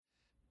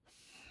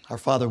Our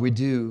Father, we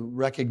do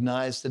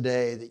recognize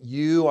today that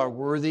you are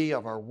worthy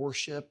of our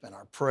worship and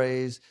our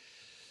praise.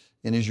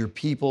 And as your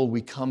people,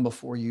 we come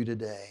before you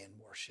today in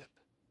worship.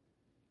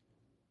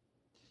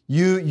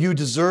 You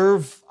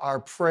deserve our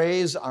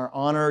praise, our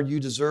honor. You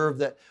deserve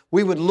that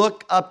we would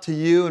look up to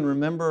you and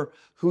remember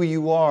who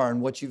you are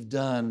and what you've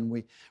done.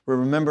 We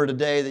remember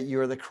today that you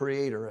are the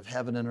creator of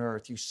heaven and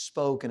earth. You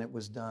spoke and it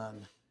was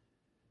done.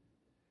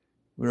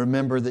 We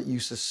remember that you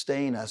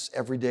sustain us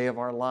every day of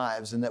our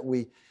lives and that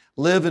we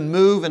live and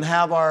move and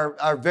have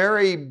our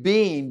very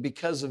being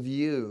because of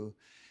you,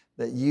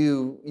 that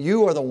you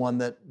are the one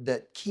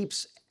that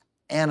keeps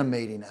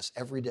animating us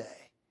every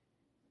day.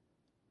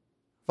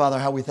 Father,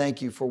 how we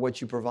thank you for what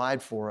you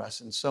provide for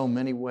us in so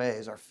many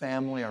ways, our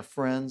family, our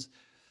friends,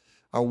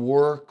 our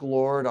work,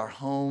 Lord, our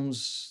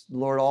homes,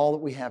 Lord, all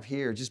that we have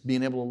here, just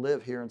being able to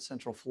live here in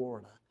Central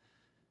Florida.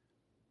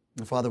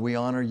 And Father, we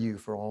honor you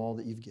for all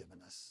that you've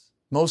given us.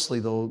 Mostly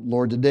though,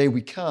 Lord, today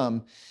we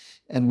come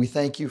and we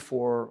thank you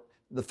for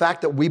the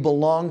fact that we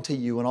belong to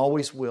you and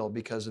always will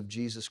because of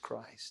Jesus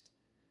Christ.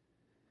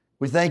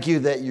 We thank you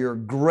that your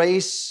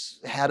grace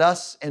had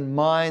us in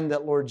mind,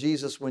 that Lord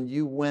Jesus, when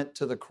you went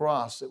to the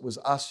cross, it was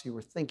us you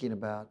were thinking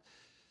about.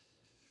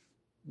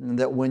 And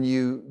that when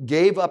you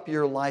gave up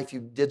your life,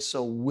 you did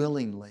so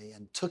willingly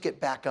and took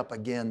it back up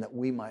again that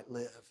we might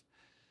live.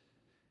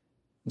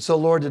 And so,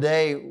 Lord,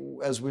 today,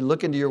 as we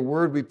look into your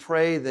word, we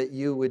pray that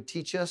you would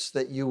teach us,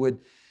 that you would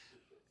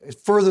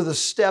further the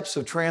steps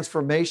of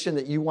transformation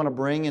that you want to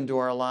bring into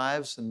our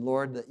lives. And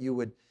Lord, that you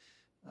would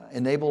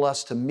enable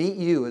us to meet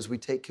you as we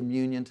take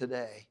communion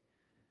today.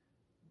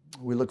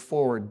 We look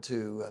forward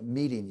to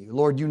meeting you.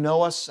 Lord, you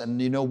know us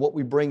and you know what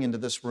we bring into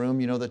this room.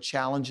 You know the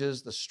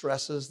challenges, the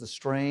stresses, the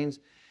strains,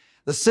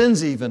 the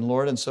sins even,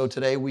 Lord. And so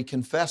today we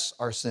confess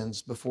our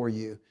sins before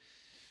you.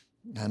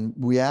 And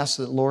we ask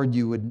that, Lord,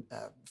 you would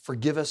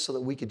forgive us so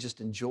that we could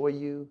just enjoy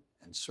you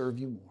and serve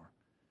you more.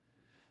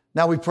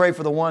 Now we pray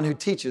for the one who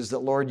teaches that,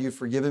 Lord, you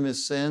forgive him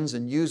his sins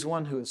and use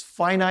one who is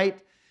finite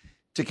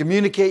to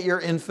communicate your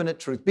infinite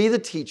truth. Be the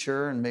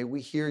teacher, and may we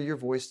hear your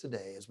voice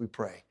today as we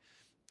pray.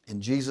 In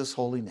Jesus'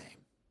 holy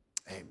name,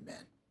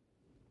 amen.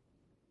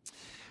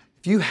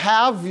 If you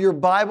have your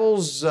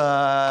Bibles,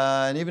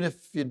 and even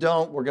if you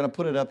don't, we're going to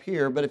put it up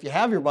here, but if you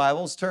have your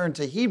Bibles, turn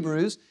to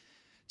Hebrews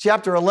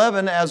chapter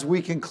 11 as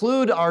we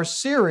conclude our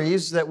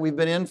series that we've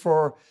been in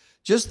for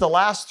just the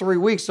last 3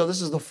 weeks. So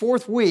this is the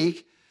fourth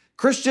week,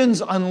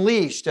 Christians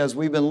Unleashed, as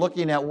we've been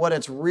looking at what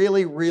it's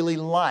really, really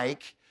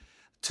like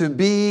to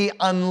be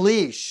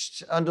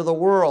unleashed unto the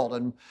world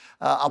and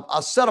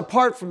set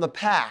apart from the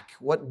pack,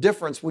 what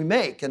difference we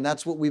make. And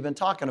that's what we've been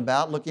talking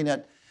about, looking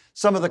at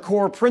some of the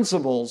core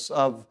principles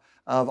of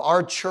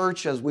our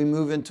church as we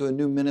move into a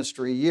new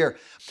ministry year.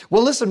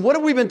 Well, listen, what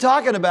have we been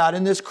talking about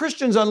in this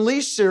Christians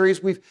Unleashed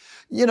series? We've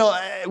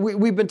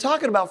been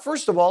talking about,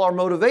 first of all, our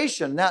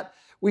motivation. That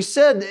we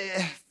said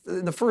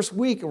in the first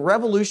week,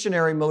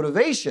 revolutionary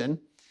motivation,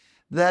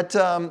 that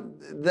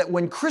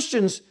when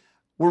Christians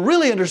were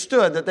really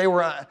understood that they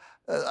were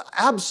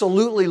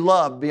absolutely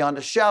loved beyond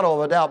a shadow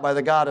of a doubt by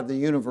the God of the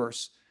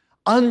universe,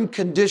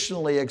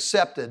 unconditionally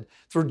accepted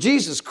through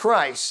Jesus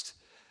Christ,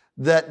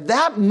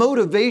 that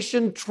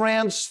motivation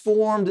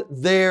transformed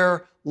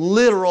their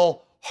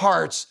literal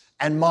hearts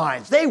and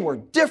minds. They were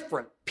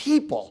different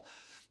people.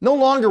 No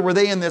longer were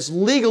they in this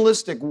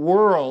legalistic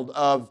world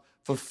of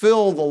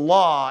fulfill the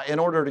law in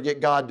order to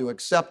get God to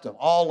accept them.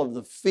 All of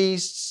the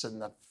feasts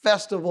and the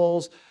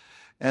festivals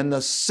and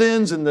the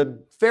sins, and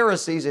the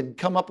Pharisees had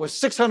come up with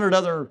 600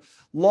 other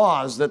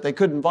laws that they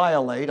couldn't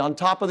violate on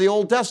top of the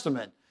Old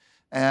Testament.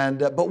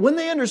 But when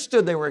they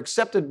understood they were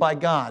accepted by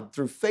God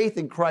through faith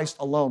in Christ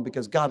alone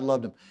because God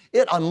loved them,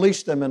 it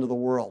unleashed them into the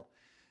world.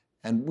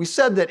 And we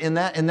said that in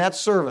that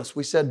service,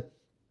 we said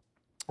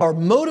our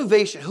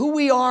motivation, who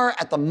we are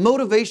at the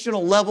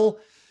motivational level,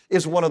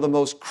 is one of the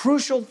most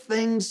crucial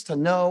things to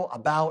know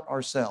about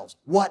ourselves.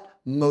 What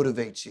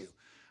motivates you?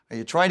 Are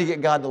you trying to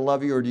get God to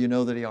love you, or do you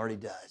know that He already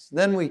does?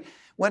 Then we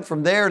went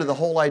from there to the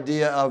whole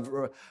idea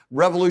of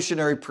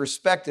revolutionary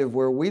perspective,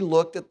 where we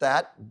looked at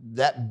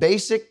that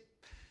basic,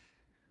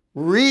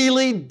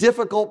 really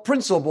difficult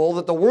principle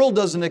that the world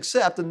doesn't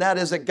accept, and that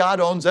is that God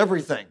owns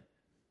everything.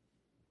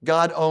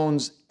 God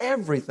owns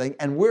everything,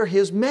 and we're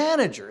His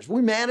managers.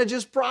 We manage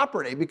His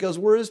property because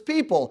we're His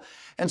people.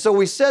 And so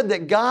we said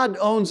that God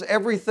owns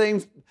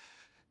everything.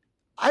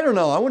 I don't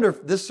know. I wonder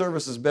if this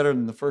service is better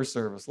than the first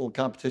service. A little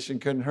competition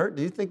couldn't hurt.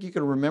 Do you think you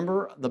can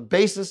remember the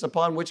basis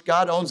upon which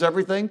God owns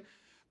everything?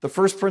 The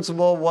first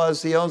principle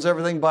was He owns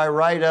everything by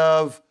right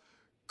of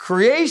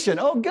creation.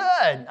 Oh,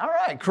 good. All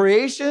right.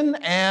 Creation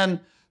and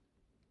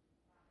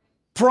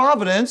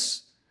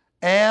providence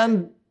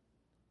and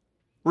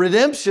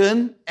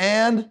redemption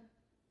and,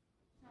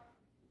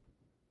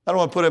 I don't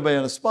want to put anybody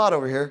on the spot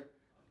over here.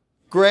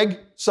 Greg,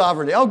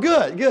 sovereignty. Oh,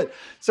 good.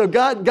 So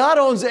God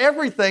owns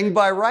everything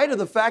by right of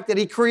the fact that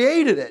He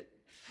created it.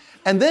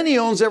 And then He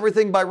owns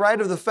everything by right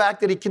of the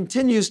fact that He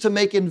continues to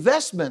make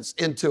investments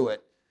into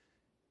it.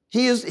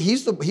 He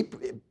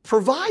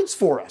provides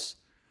for us.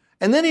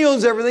 And then he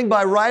owns everything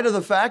by right of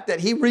the fact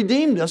that he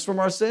redeemed us from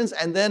our sins.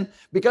 And then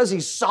because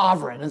he's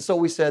sovereign. And so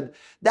we said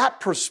that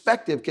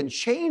perspective can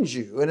change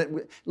you. And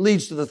it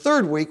leads to the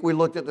third week. We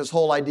looked at this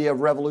whole idea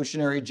of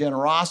revolutionary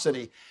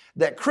generosity,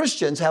 that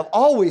Christians have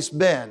always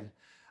been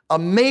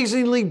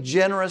amazingly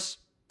generous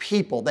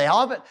people. They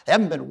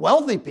haven't been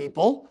wealthy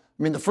people.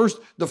 I mean, the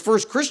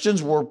first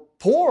Christians were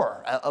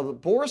poor, the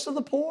poorest of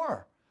the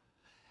poor.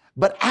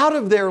 But out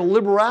of their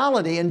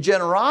liberality and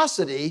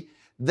generosity,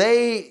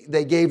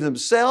 they gave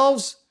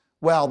themselves,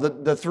 well,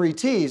 the three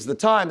T's, the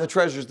time, the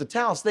treasures, the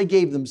talents, they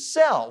gave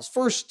themselves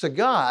first to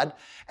God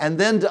and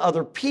then to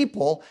other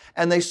people.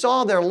 And they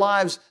saw their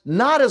lives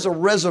not as a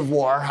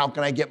reservoir, how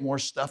can I get more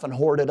stuff and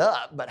hoard it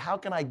up, but how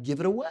can I give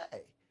it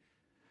away?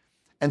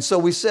 And so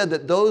we said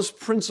that those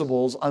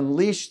principles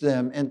unleashed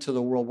them into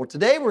the world. Well,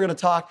 today we're going to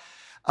talk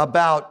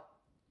about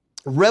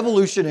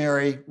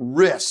revolutionary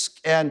risk.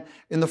 And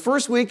in the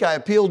first week, I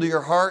appealed to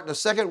your heart. The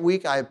second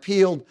week, I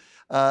appealed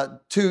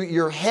to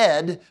your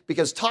head,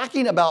 because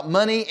talking about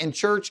money in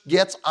church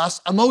gets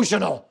us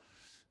emotional.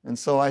 And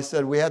so I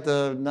said, we have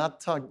to not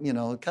talk,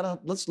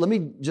 let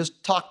me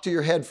just talk to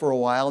your head for a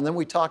while. And then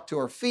we talked to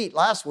our feet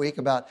last week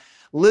about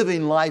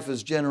living life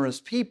as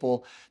generous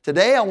people.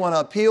 Today, I want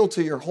to appeal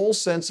to your whole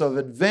sense of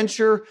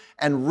adventure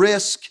and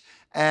risk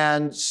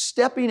and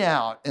stepping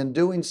out and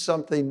doing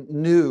something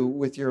new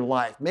with your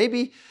life.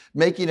 Maybe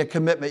making a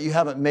commitment you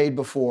haven't made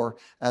before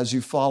as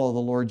you follow the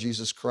Lord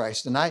Jesus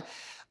Christ. And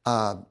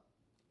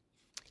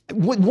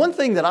one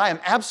thing that I am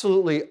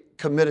absolutely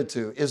committed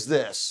to is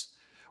this.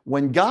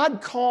 When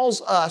God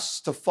calls us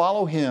to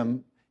follow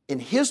Him in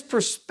His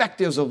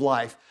perspectives of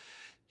life,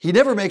 He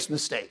never makes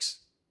mistakes.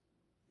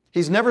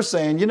 He's never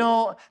saying,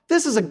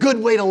 this is a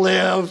good way to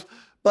live,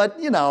 but,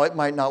 it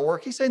might not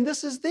work. He's saying,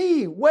 this is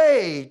the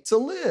way to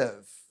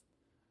live.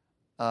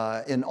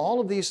 In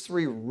all of these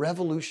three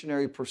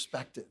revolutionary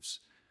perspectives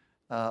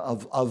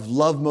of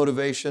love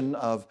motivation,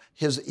 of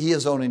He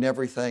is owning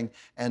everything,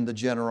 and the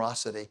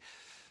generosity.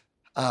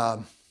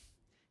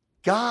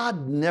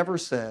 God never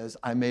says,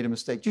 I made a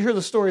mistake. Do you hear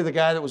the story of the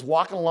guy that was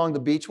walking along the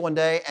beach one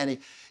day and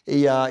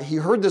he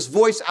heard this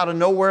voice out of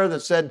nowhere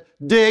that said,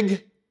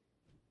 dig.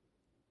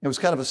 It was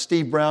kind of a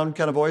Steve Brown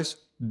kind of voice,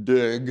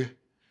 dig.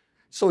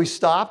 So he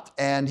stopped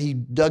and he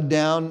dug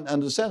down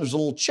under the sand. There's a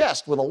little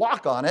chest with a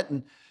lock on it,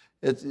 and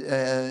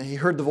he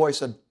heard the voice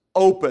said,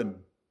 open.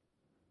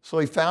 So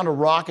he found a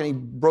rock and he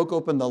broke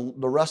open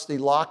the rusty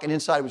lock, and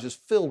inside it was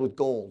just filled with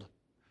gold.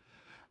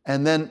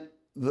 And then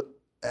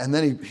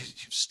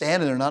he's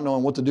standing there not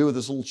knowing what to do with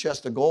this little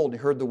chest of gold. And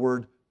he heard the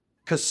word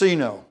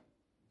casino.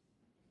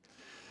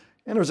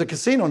 And there was a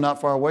casino not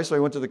far away, so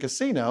he went to the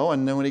casino.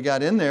 And then when he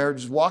got in there,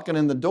 just walking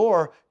in the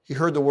door, he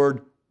heard the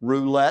word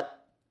roulette.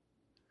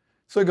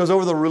 So he goes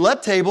over to the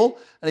roulette table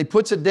and he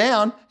puts it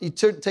down. He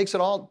takes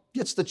it all,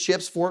 gets the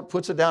chips for it,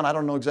 puts it down. I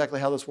don't know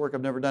exactly how this works.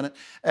 I've never done it.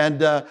 And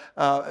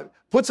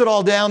puts it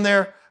all down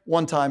there.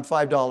 One time,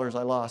 $5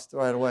 I lost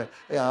right away.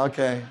 Yeah,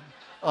 okay.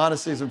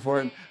 Honesty is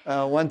important.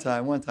 One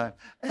time.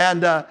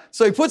 And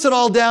so he puts it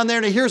all down there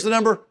and he hears the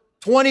number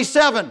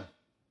 27.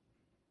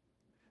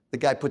 The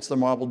guy puts the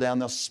marble down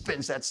there,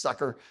 spins that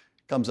sucker,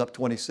 comes up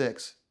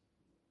 26.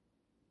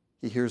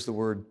 He hears the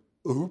word,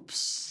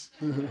 oops.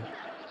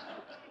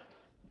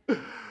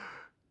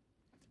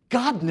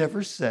 God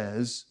never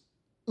says,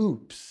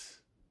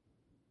 oops.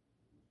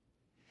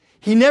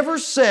 He never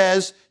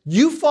says,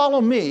 you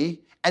follow me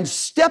and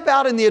step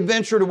out in the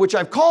adventure to which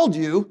I've called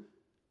you.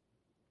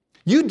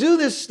 You do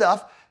this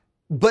stuff,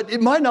 but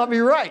it might not be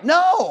right.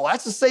 No,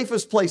 that's the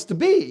safest place to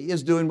be,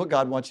 is doing what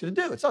God wants you to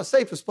do. It's not the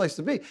safest place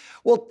to be.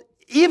 Well,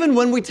 even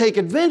when we take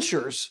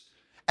adventures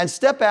and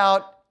step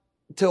out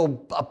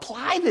to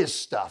apply this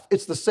stuff,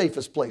 it's the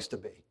safest place to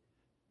be.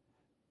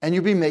 And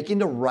you'll be making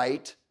the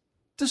right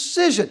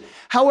decision.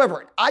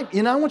 However, I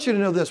want you to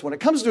know this. When it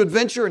comes to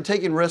adventure and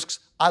taking risks,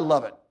 I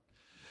love it.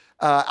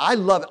 I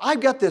love it. I've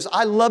got this.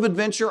 I love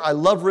adventure. I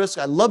love risk.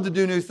 I love to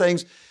do new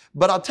things.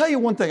 But I'll tell you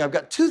one thing. I've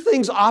got two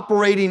things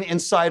operating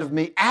inside of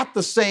me at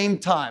the same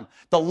time.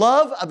 The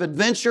love of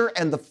adventure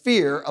and the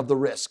fear of the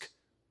risk.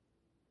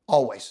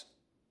 Always.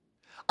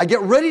 I get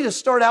ready to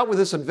start out with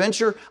this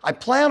adventure. I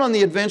plan on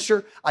the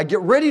adventure. I get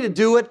ready to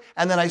do it.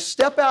 And then I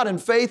step out in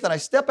faith and I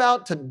step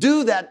out to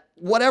do that,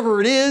 whatever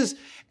it is.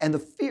 And the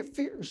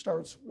fear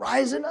starts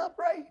rising up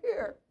right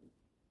here.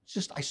 It's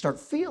just, I start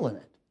feeling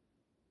it.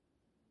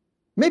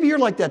 Maybe you're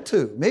like that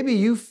too. Maybe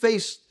you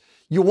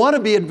want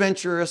to be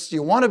adventurous,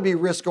 you want to be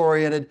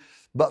risk-oriented,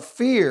 but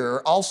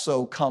fear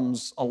also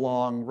comes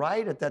along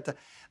right at that time.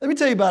 Let me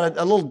tell you about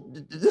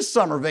this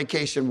summer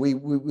vacation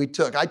we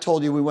took. I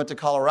told you we went to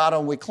Colorado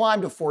and we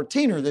climbed a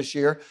 14er this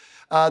year.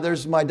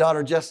 There's my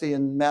daughter Jessie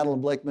and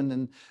Madeline Blakeman,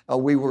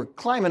 and we were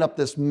climbing up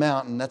this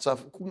mountain. That's a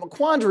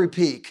Quandary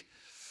Peak.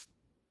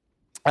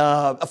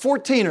 A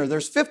 14er.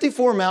 There's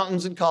 54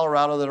 mountains in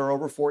Colorado that are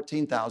over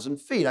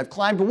 14,000 feet. I've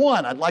climbed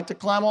one. I'd like to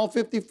climb all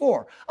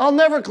 54. I'll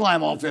never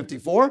climb all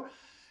 54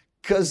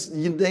 because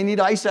they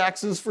need ice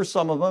axes for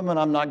some of them, and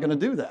I'm not going to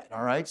do that,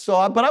 all right?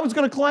 But I was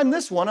going to climb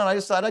this one, and I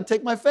decided I'd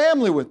take my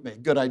family with me.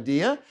 Good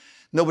idea.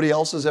 Nobody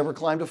else has ever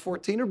climbed a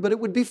 14er, but it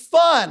would be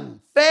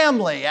fun,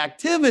 family,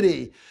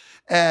 activity.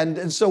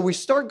 And so we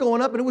start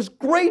going up, and it was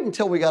great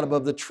until we got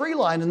above the tree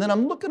line. And then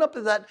I'm looking up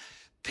at that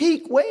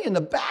peak way in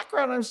the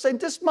background, and I'm saying,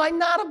 this might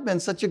not have been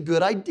such a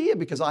good idea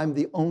because I'm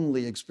the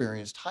only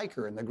experienced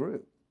hiker in the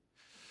group.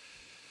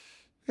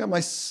 I got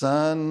my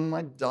son,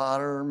 my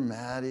daughter,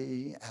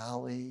 Maddie,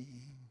 Allie.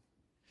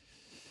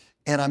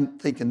 And I'm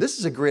thinking, this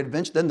is a great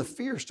adventure. Then the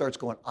fear starts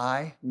going,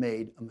 I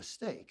made a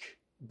mistake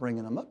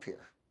bringing them up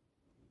here.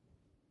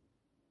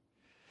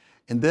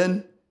 And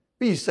then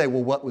you say,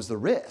 well, what was the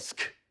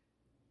risk?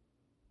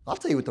 I'll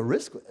tell you what the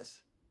risk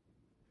was.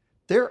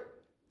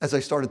 As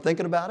I started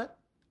thinking about it,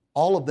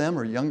 all of them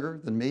are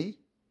younger than me.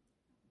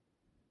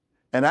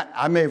 And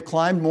I may have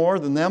climbed more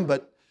than them,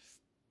 but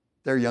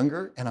they're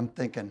younger. And I'm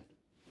thinking,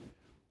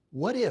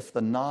 what if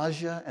the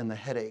nausea and the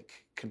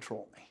headache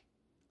control me?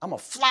 I'm a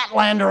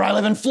flatlander. I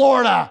live in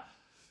Florida.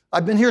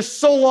 I've been here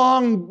so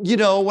long,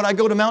 when I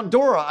go to Mount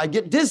Dora, I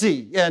get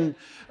dizzy. And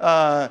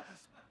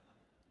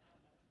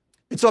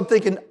so I'm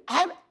thinking,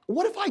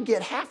 what if I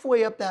get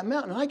halfway up that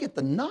mountain and I get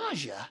the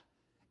nausea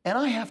and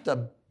I have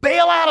to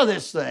bail out of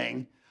this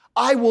thing?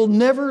 I will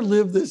never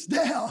live this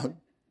down.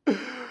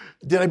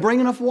 Did I bring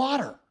enough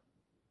water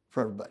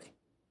for everybody?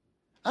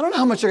 I don't know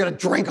how much I'm going to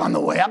drink on the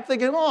way. I'm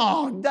thinking,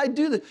 did I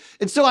do this?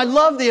 And so I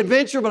love the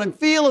adventure, but I'm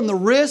feeling the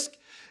risk.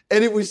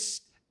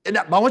 And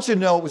I want you to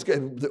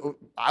know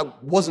I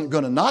wasn't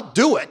going to not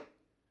do it.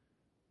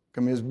 I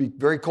mean, it would be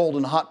very cold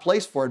and hot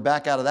place for it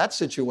back out of that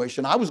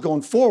situation. I was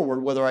going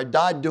forward, whether I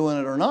died doing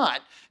it or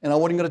not, and I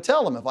wasn't going to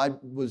tell them if I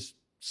was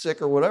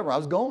sick or whatever. I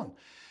was going.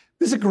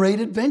 This is a great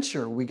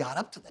adventure. We got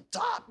up to the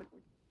top and we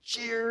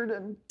cheered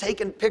and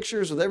taking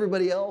pictures with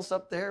everybody else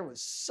up there. It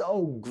was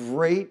so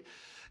great.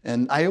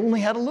 And I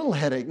only had a little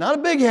headache, not a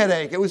big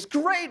headache. It was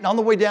great. And on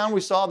the way down, we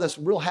saw this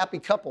real happy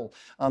couple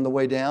on the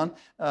way down.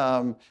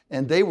 And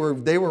they were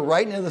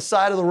right near the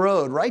side of the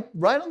road,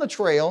 right on the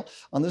trail,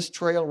 on this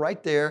trail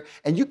right there.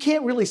 And you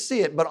can't really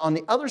see it, but on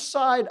the other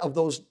side of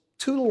those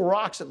two little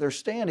rocks that they're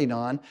standing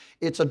on,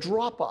 it's a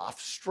drop-off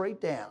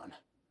straight down.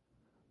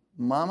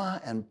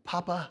 Mama and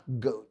Papa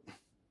Goat.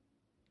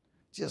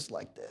 Just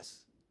like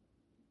this.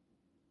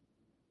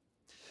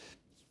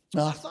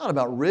 Now, I thought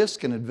about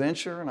risk and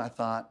adventure, and I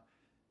thought,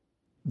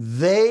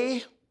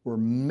 they were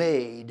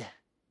made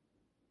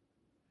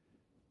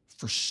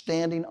for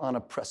standing on a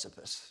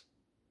precipice.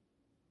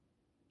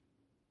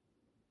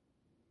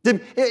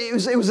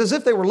 It was as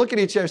if they were looking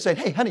at each other saying,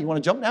 hey, honey, you want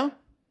to jump now?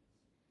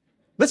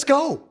 Let's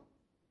go.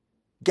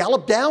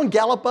 Gallop down,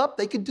 gallop up.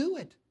 They could do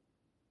it.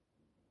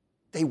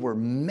 They were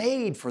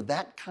made for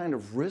that kind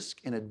of risk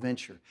and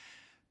adventure.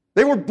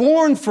 They were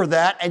born for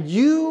that, and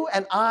you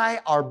and I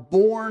are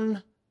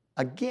born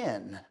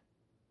again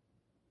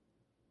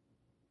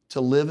to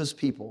live as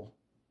people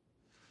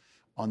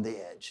on the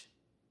edge,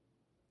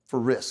 for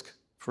risk,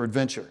 for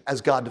adventure,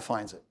 as God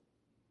defines it.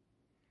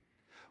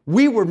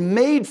 We were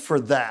made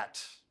for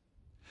that.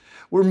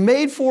 We're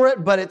made for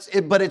it, but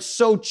it's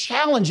so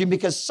challenging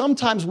because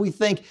sometimes we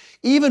think,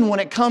 even when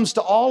it comes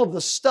to all of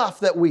the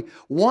stuff that we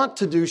want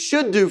to do,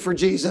 should do for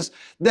Jesus,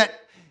 that,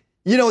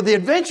 the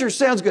adventure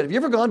sounds good. Have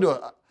you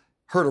ever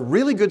heard a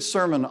really good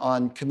sermon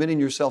on committing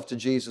yourself to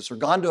Jesus, or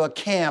gone to a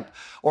camp,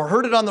 or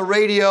heard it on the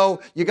radio,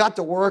 you got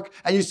to work,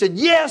 and you said,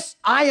 yes,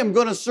 I am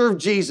going to serve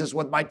Jesus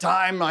with my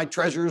time, my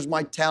treasures,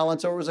 my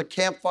talents. Or it was a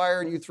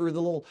campfire, and you threw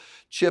the little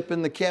chip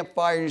in the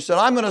campfire, and you said,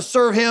 I'm going to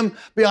serve him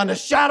beyond a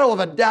shadow of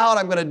a doubt.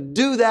 I'm going to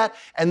do that.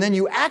 And then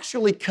you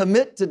actually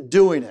commit to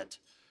doing it.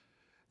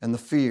 And the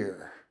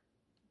fear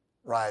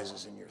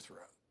rises in your throat.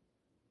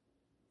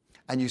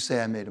 And you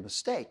say, I made a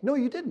mistake. No,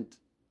 you didn't.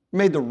 You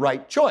made the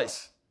right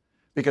choice.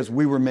 Because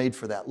we were made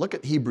for that. Look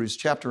at Hebrews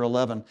chapter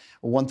 11,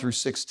 1 through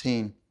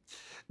 16.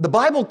 The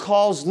Bible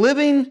calls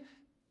living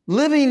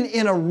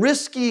in a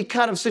risky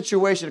kind of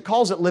situation, it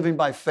calls it living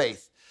by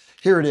faith.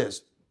 Here it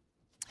is.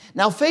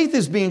 Now, faith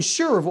is being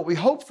sure of what we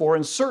hope for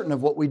and certain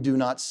of what we do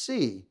not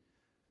see.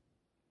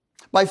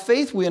 By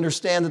faith, we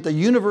understand that the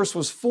universe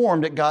was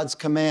formed at God's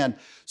command,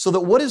 so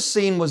that what is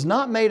seen was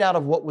not made out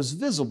of what was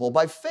visible.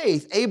 By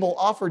faith, Abel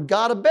offered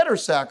God a better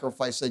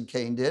sacrifice than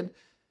Cain did.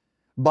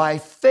 By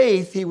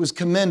faith, he was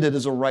commended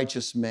as a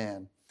righteous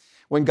man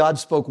when God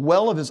spoke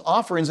well of his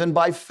offerings, and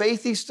by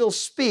faith he still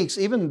speaks,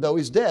 even though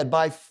he's dead.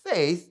 By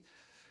faith,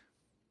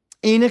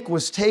 Enoch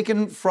was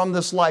taken from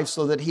this life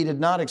so that he did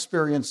not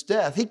experience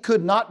death. He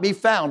could not be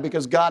found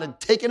because God had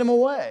taken him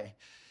away.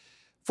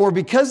 For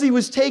because he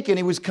was taken,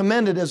 he was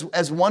commended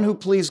as one who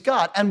pleased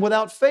God. And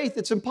without faith,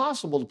 it's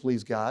impossible to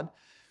please God,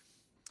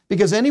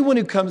 because anyone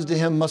who comes to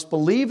him must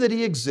believe that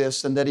he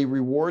exists and that he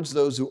rewards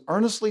those who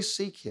earnestly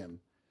seek him.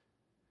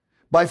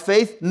 By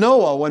faith,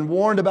 Noah, when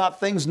warned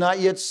about things not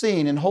yet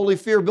seen, in holy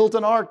fear built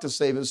an ark to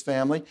save his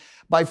family.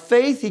 By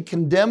faith, he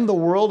condemned the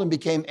world and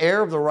became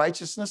heir of the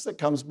righteousness that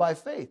comes by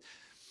faith.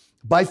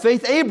 By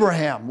faith,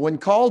 Abraham, when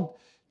called,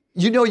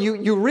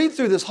 you read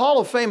through this hall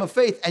of fame of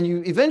faith and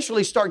you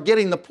eventually start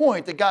getting the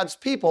point that God's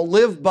people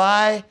live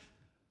by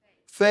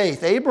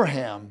faith.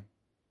 Abraham,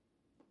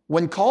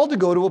 when called to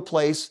go to a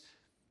place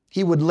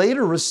he would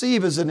later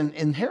receive as an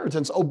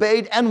inheritance,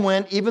 obeyed and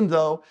went, even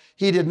though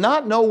he did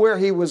not know where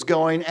he was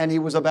going and he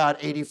was about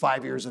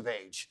 85 years of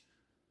age.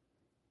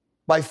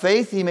 By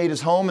faith, he made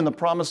his home in the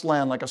promised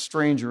land like a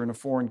stranger in a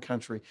foreign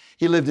country.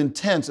 He lived in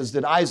tents, as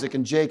did Isaac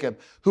and Jacob,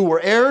 who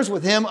were heirs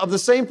with him of the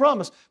same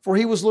promise, for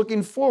he was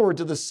looking forward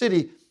to the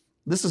city.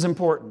 This is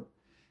important.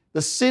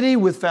 The city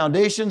with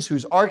foundations,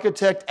 whose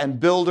architect and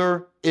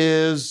builder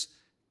is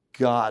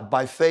God.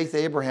 By faith,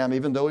 Abraham,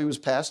 even though he was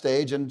past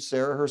age and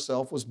Sarah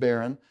herself was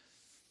barren,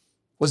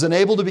 was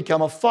enabled to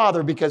become a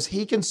father because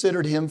he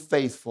considered him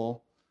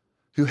faithful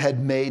who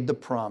had made the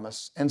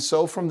promise. And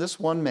so from this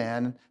one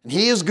man, and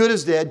he as good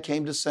as dead,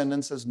 came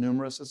descendants as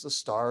numerous as the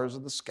stars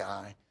of the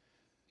sky,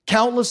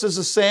 countless as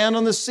the sand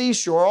on the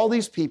seashore. All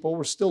these people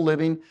were still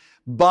living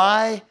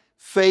by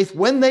faith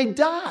when they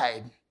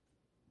died.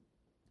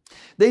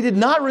 They did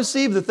not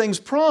receive the things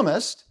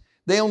promised.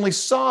 They only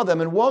saw them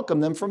and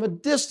welcomed them from a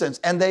distance,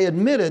 and they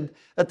admitted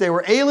that they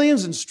were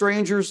aliens and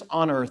strangers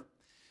on earth.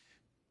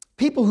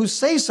 People who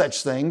say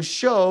such things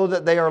show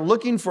that they are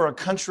looking for a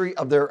country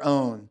of their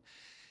own.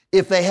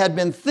 If they had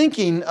been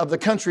thinking of the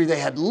country they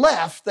had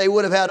left, they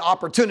would have had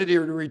opportunity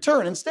to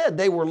return. Instead,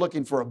 they were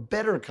looking for a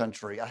better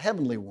country, a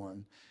heavenly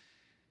one.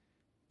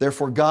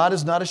 Therefore, God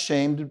is not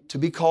ashamed to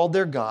be called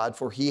their God,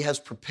 for he has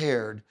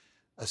prepared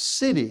a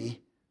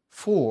city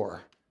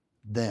for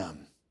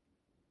them.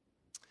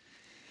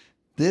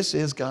 This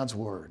is God's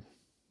word.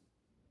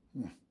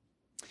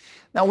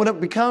 Now, when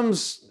it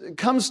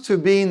comes to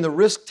being the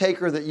risk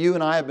taker that you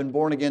and I have been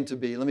born again to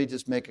be, let me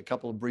just make a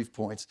couple of brief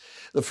points.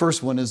 The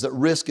first one is that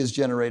risk is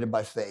generated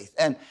by faith.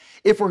 And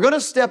if we're going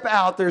to step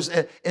out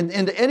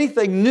into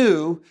anything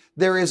new,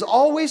 there is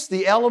always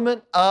the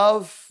element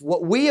of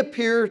what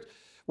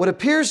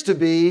appears to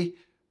be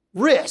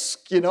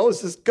risk.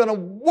 Is this going to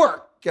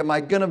work? Am I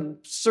going to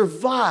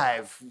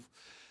survive?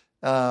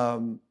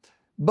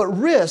 But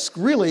risk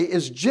really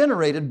is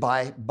generated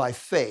by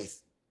faith.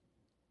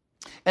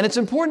 And it's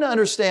important to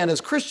understand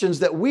as Christians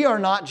that we are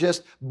not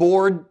just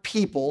bored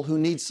people who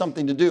need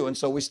something to do, and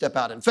so we step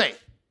out in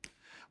faith.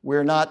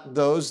 We're not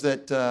those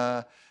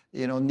that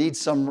need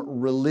some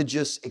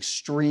religious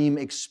extreme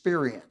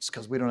experience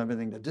because we don't have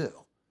anything to do.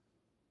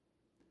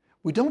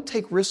 We don't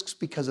take risks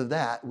because of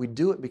that. We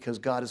do it because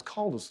God has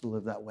called us to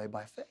live that way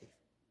by faith.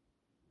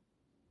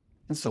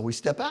 And so we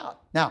step out.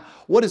 Now,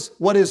 what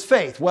is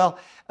faith? Well,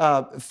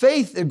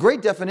 faith, a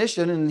great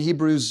definition in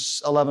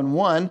Hebrews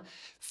 11:1,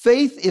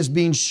 faith is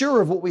being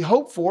sure of what we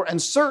hope for and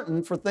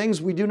certain for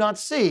things we do not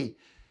see.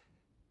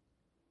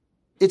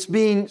 It's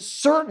being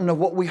certain of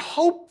what we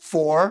hope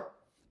for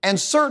and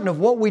certain of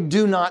what we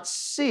do not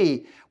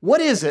see. What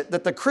is it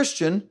that the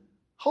Christian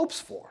hopes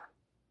for?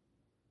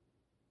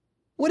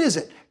 What is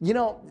it?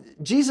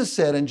 Jesus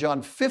said in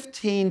John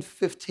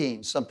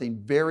 15:15 something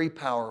very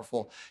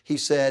powerful. He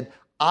said,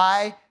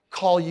 I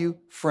call you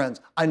friends.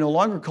 I no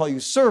longer call you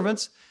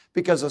servants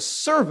because a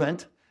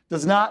servant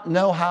does not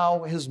know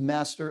about his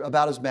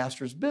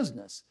master's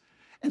business.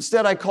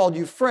 Instead, I called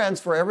you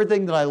friends, for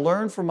everything that I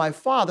learned from my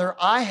Father,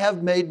 I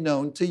have made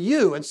known to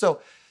you. And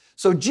so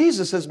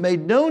Jesus has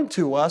made known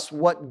to us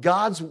what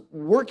God's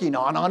working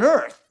on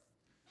earth.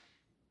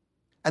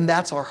 And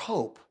that's our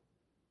hope.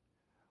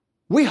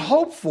 We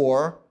hope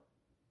for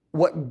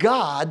what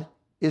God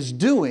is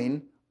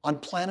doing on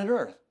planet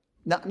Earth.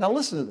 Now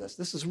listen to this.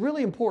 This is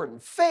really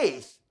important.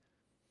 Faith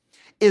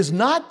is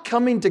not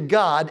coming to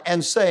God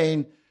and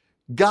saying,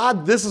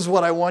 God, this is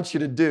what I want you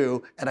to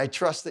do, and I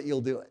trust that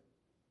you'll do it.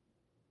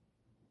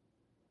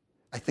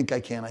 I think I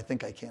can, I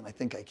think I can, I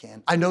think I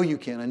can. I know you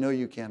can, I know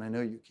you can, I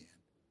know you can.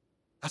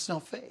 That's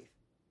not faith.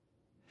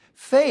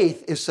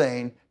 Faith is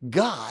saying,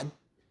 God,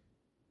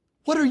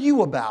 what are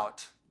you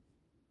about?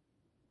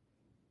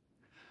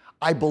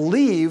 I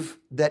believe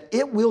that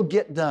it will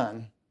get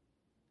done,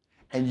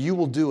 and you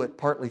will do it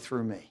partly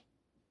through me.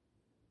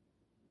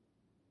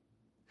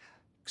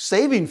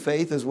 Saving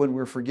faith is when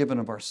we're forgiven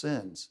of our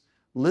sins.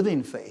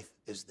 Living faith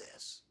is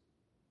this.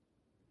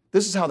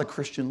 This is how the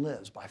Christian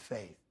lives, by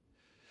faith.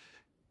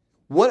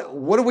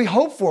 What do we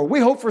hope for? We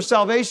hope for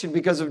salvation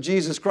because of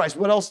Jesus Christ.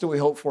 What else do we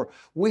hope for?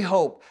 We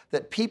hope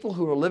that people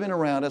who are living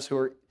around us, who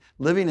are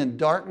living in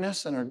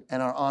darkness and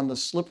are on the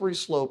slippery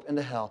slope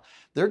into hell,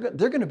 they're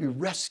going to be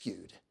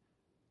rescued.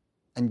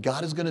 And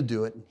God is going to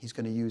do it, and He's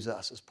going to use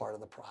us as part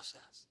of the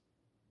process.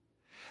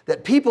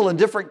 That people in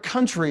different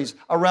countries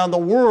around the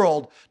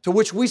world to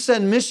which we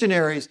send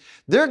missionaries,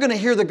 they're going to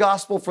hear the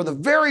gospel for the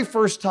very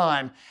first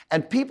time,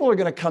 and people are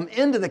going to come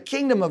into the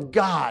kingdom of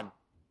God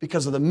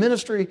because of the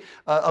ministry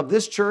of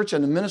this church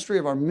and the ministry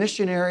of our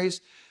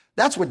missionaries.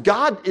 That's what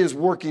God is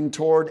working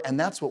toward, and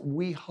that's what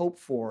we hope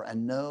for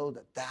and know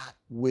that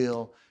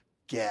will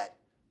get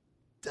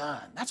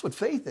done. That's what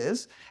faith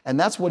is, and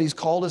that's what He's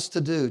called us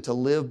to do, to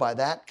live by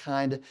that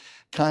kind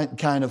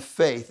of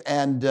faith.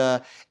 And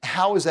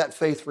how is that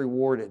faith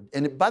rewarded?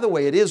 And by the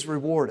way, it is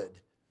rewarded.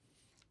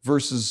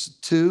 Verses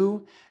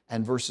 2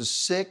 and verses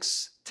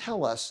 6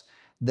 tell us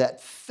that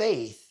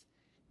faith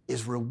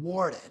is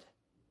rewarded.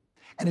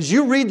 And as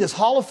you read this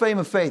Hall of Fame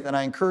of Faith, and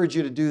I encourage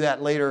you to do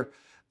that later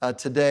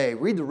today,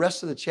 read the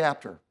rest of the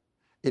chapter.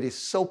 It is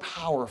so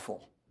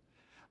powerful.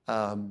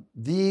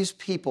 These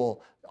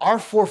people, our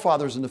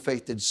forefathers in the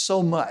faith, did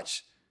so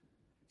much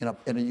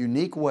in a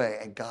unique way,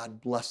 and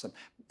God bless them.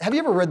 Have you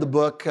ever read the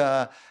book,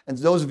 and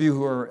those of you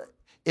who are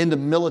into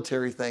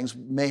military things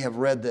may have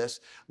read this,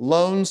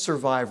 Lone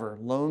Survivor,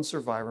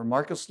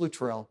 Marcus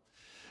Luttrell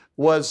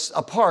was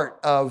a part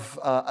of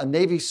a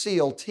Navy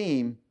SEAL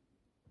team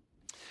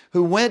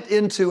who went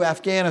into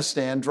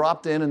Afghanistan,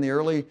 dropped in the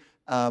early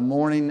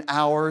morning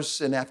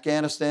hours in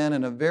Afghanistan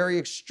in a very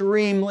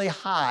extremely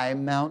high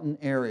mountain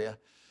area.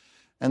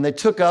 And they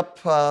took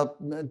up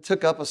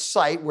a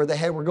site where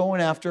they were going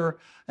after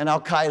an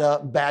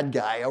Al-Qaeda bad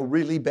guy, a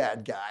really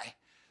bad guy.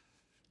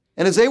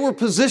 And as they were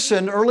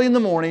positioned early in the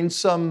morning,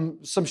 some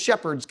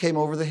shepherds came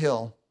over the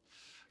hill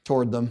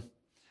toward them,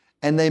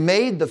 and they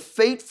made the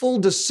fateful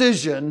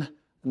decision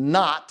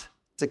not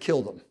to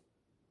kill them.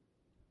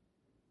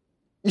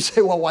 You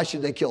say, well, why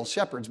should they kill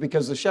shepherds?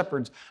 Because the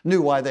shepherds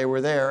knew why they were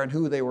there and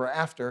who they were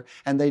after,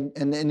 and they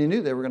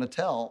knew they were going to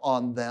tell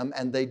on them,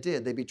 and they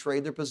did. They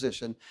betrayed their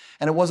position,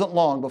 and it wasn't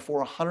long before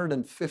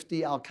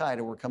 150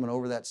 Al-Qaeda were coming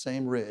over that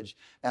same ridge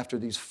after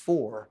these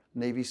 4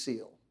 Navy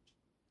SEALs.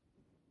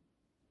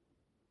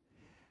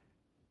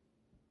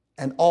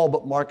 And all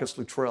but Marcus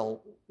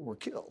Luttrell were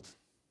killed.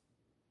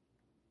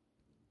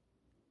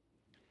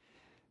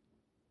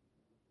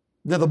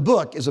 Now, the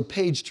book is a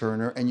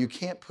page-turner, and you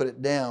can't put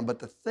it down, but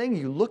the thing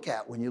you look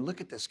at when you look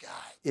at this guy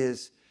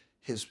is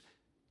his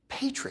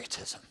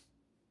patriotism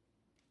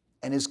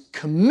and his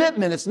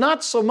commitment. It's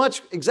not so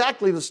much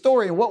exactly the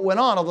story and what went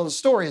on, although the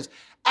story is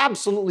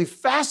absolutely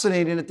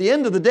fascinating. At the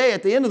end of the day,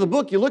 at the end of the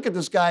book, you look at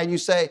this guy and you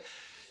say,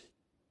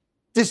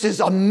 this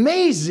is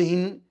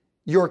amazing,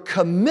 your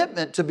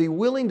commitment to be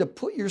willing to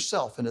put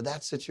yourself into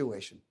that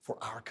situation for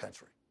our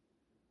country.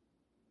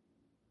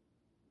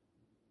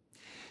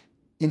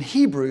 In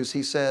Hebrews,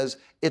 he says,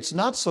 it's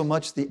not so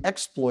much the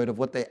exploit of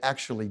what they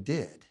actually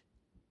did.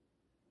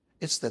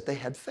 It's that they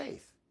had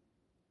faith.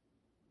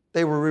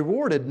 They were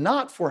rewarded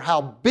not for how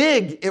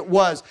big it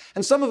was.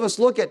 And some of us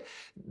look at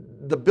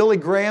the Billy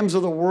Grahams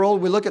of the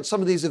world. We look at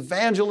some of these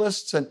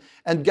evangelists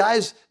and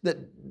guys that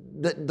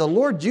the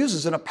Lord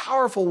uses in a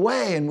powerful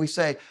way. And we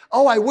say,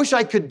 oh, I wish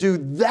I could do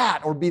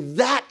that or be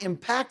that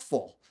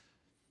impactful.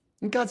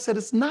 And God said,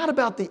 it's not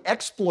about the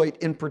exploit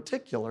in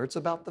particular. It's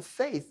about the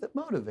faith that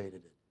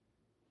motivated it.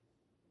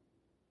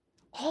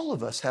 All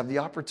of us have the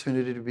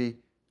opportunity to be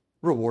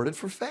rewarded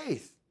for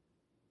faith,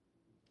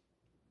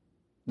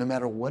 no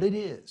matter what it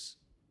is,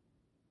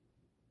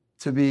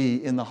 to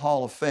be in the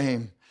Hall of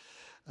Fame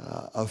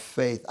of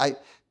faith. I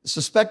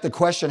suspect the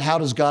question, how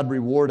does God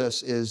reward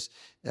us, is,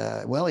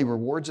 well, He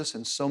rewards us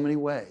in so many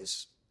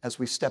ways as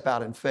we step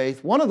out in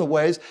faith. One of the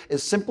ways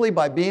is simply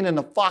by being in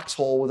a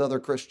foxhole with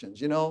other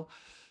Christians. You know,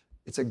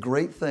 it's a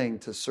great thing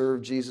to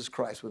serve Jesus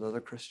Christ with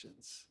other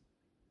Christians.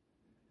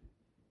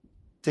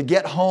 To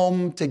get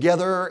home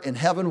together in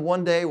heaven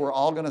one day, we're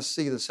all going to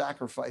see the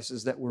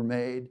sacrifices that were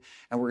made,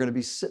 and we're going to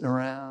be sitting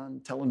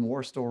around telling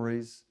war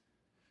stories,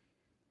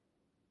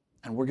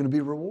 and we're going to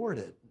be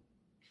rewarded.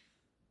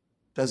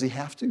 Does He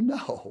have to?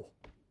 No.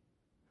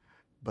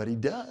 But He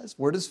does.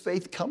 Where does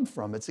faith come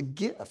from? It's a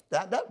gift.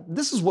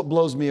 This is what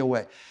blows me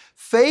away.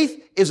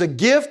 Faith is a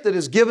gift that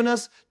is given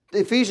us.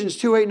 Ephesians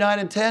 2, 8, 9,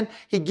 and 10,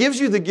 He gives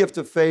you the gift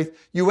of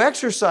faith. You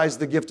exercise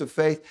the gift of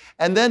faith.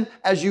 And then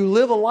as you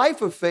live a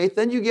life of faith,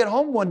 then you get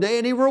home one day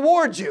and He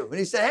rewards you. And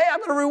He said, hey, I'm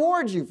going to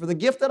reward you for the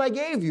gift that I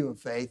gave you of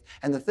faith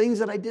and the things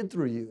that I did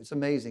through you. It's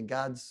amazing.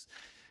 God's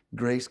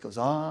grace goes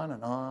on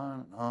and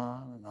on and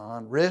on and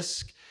on.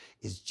 Risk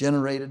is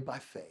generated by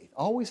faith.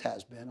 Always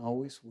has been,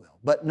 always will.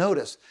 But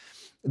notice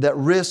that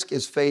risk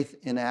is faith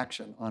in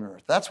action on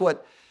earth. That's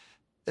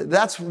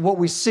what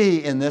we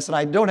see in this, and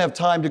I don't have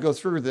time to go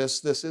through this.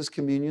 This is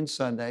Communion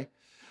Sunday.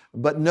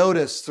 But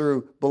notice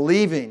through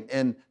believing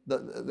in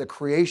the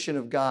creation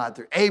of God,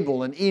 through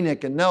Abel and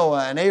Enoch and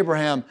Noah and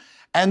Abraham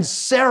and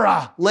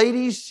Sarah.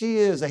 Ladies, she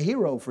is a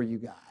hero for you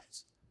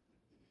guys.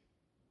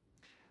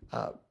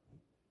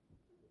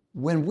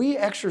 When we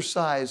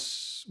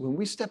exercise, when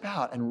we step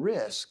out and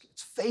risk,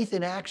 it's faith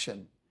in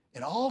action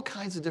in all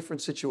kinds of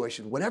different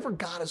situations. Whatever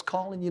God is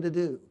calling you to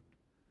do,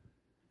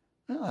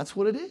 well, that's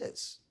what it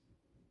is.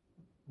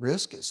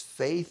 Risk is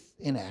faith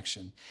in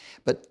action.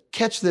 But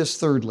catch this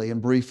thirdly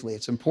and briefly.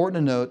 It's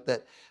important to note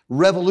that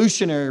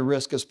revolutionary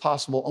risk is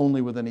possible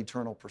only with an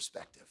eternal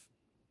perspective.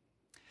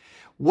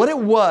 What it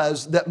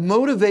was that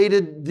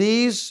motivated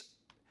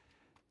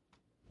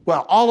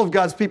all of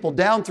God's people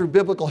down through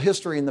biblical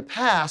history in the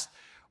past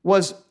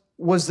was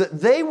that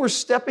they were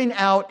stepping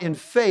out in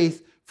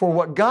faith for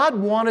what God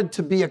wanted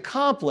to be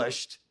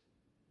accomplished,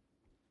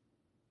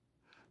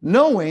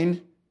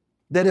 knowing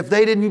that if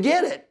they didn't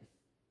get it,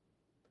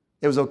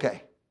 it was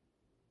okay,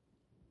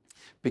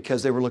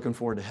 because they were looking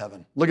forward to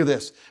heaven. Look at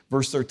this,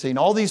 verse 13.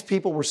 All these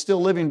people were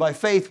still living by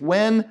faith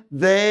when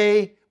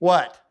they,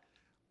 what?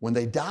 When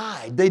they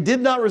died. They did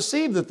not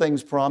receive the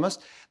things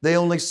promised. They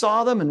only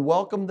saw them and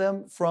welcomed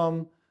them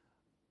from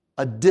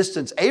a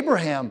distance.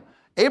 Abraham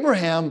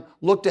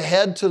looked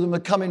ahead to the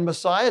coming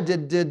Messiah.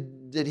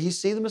 Did he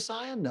see the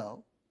Messiah?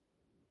 No.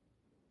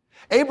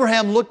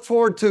 Abraham looked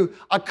forward to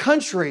a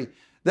country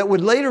that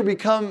would later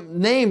become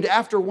named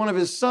after one of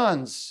his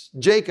sons,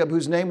 Jacob,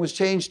 whose name was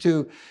changed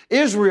to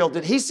Israel.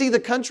 Did he see the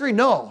country?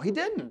 No, he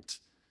didn't.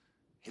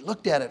 He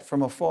looked at it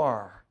from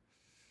afar.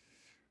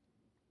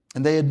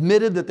 And they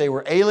admitted that they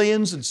were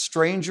aliens and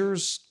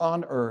strangers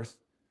on earth.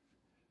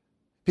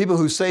 People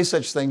who say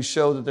such things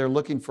show that they're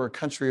looking for a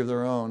country of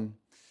their own.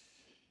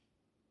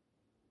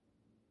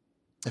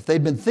 If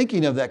they'd been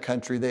thinking of that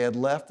country they had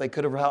left, they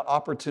could have had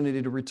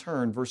opportunity to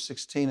return. Verse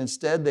 16,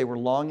 instead, they were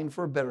longing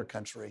for a better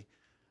country,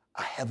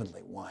 a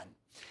heavenly one.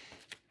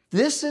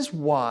 This is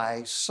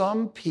why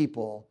some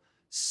people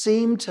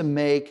seem to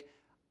make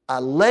a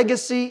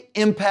legacy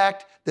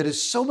impact that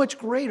is so much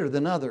greater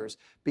than others,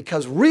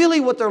 because really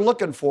what they're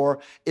looking for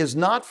is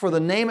not for the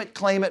name it,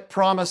 claim it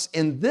promise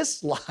in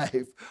this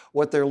life.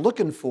 What they're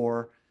looking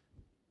for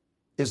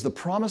is the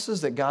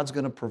promises that God's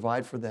going to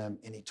provide for them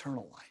in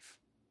eternal life.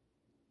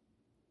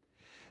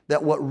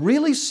 That what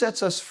really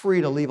sets us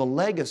free to leave a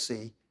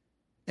legacy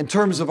in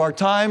terms of our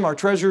time, our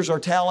treasures, our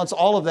talents,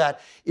 all of that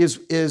is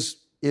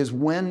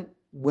when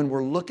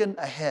we're looking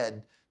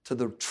ahead to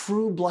the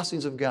true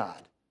blessings of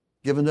God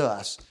given to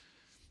us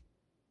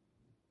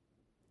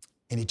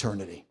in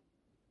eternity.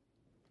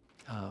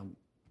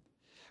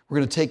 We're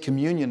going to take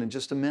communion in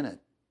just a minute.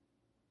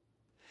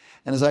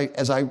 And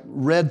as I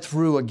read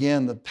through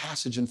again the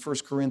passage in 1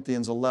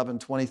 Corinthians 11,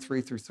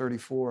 23 through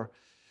 34,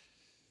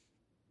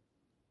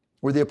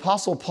 where the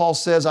Apostle Paul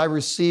says, I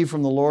received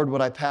from the Lord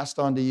what I passed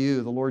on to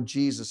you. The Lord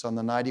Jesus, on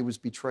the night he was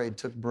betrayed,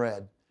 took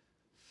bread.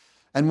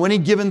 And when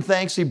he'd given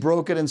thanks, he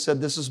broke it and said,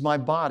 this is my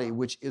body,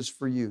 which is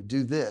for you.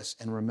 Do this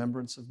in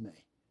remembrance of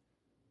me.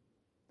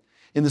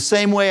 In the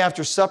same way,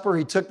 after supper,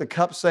 he took the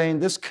cup, saying,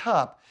 this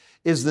cup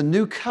is the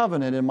new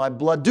covenant in my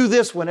blood. Do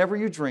this whenever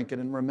you drink it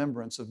in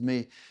remembrance of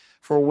me.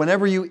 For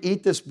whenever you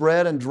eat this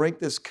bread and drink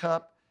this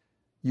cup,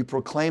 you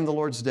proclaim the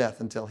Lord's death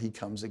until he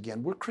comes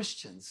again. We're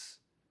Christians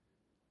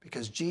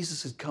because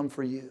Jesus had come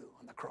for you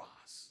on the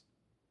cross.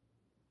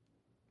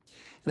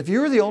 And if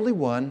you were the only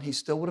one, he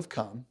still would have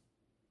come.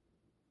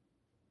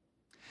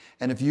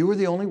 And if you were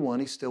the only one,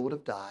 he still would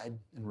have died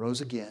and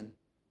rose again.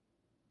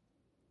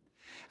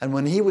 And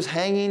when he was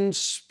hanging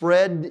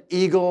spread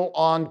eagle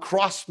on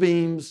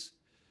crossbeams,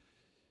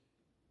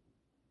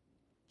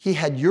 he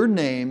had your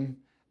name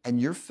and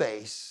your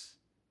face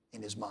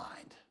in his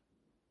mind.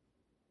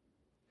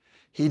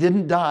 He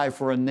didn't die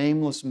for a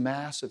nameless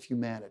mass of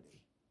humanity.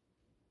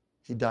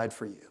 He died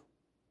for you.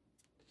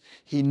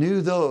 He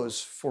knew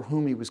those for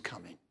whom he was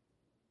coming.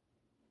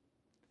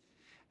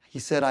 He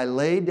said, I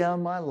laid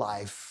down my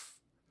life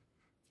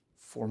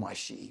for my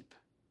sheep.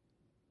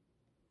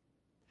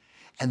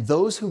 And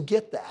those who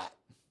get that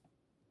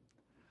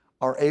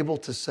are able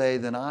to say,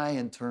 then I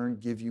in turn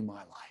give you my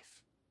life.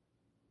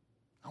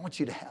 I want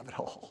you to have it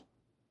all.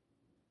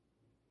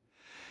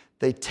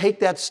 They take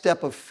that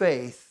step of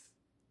faith,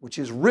 which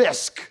is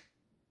risk,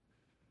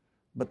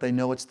 but they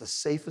know it's the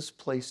safest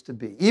place to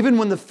be. Even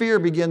when the fear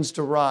begins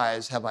to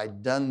rise, have I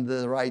done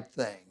the right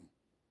thing?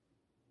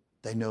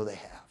 They know they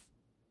have.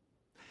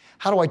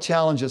 How do I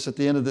challenge us at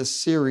the end of this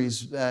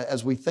series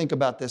as we think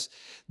about this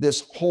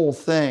whole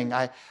thing?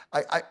 I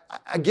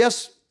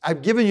guess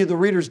I've given you the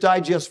Reader's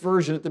Digest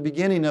version at the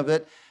beginning of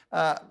it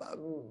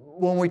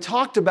when we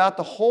talked about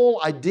the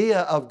whole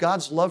idea of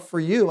God's love for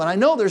you. And I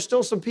know there's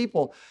still some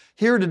people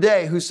here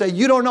today who say,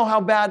 you don't know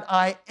how bad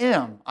I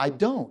am. I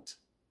don't.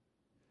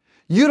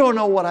 You don't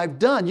know what I've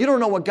done. You don't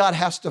know what God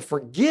has to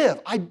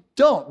forgive. I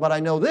don't, but I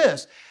know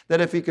this, that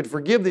if he could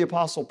forgive the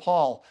Apostle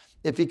Paul,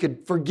 if he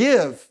could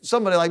forgive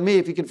somebody like me,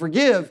 if he could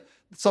forgive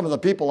some of the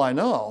people I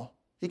know,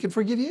 he can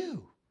forgive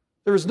you.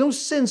 There is no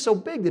sin so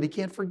big that he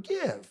can't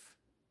forgive.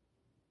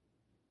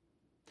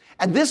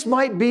 And this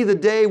might be the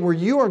day where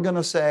you are going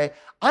to say,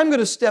 I'm going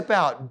to step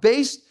out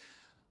based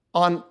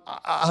on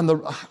I'm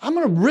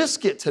going to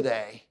risk it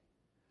today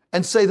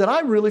and say that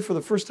I really, for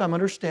the first time,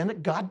 understand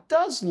that God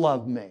does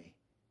love me.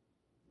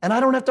 And I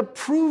don't have to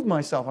prove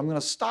myself. I'm going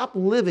to stop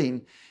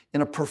living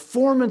in a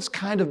performance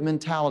kind of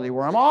mentality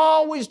where I'm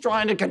always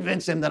trying to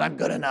convince him that I'm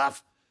good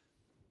enough.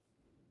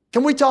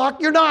 Can we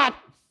talk? You're not.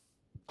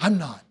 I'm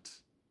not.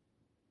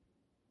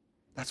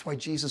 That's why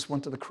Jesus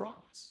went to the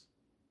cross.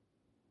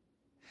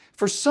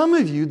 For some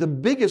of you, the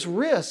biggest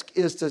risk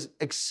is to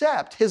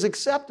accept his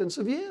acceptance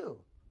of you.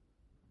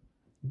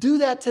 Do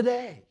that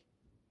today.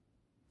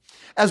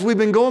 As we've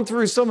been going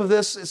through some of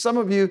this, some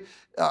of you,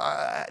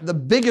 the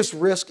biggest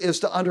risk is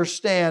to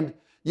understand,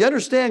 you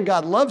understand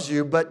God loves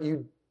you, but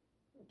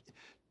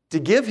to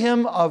give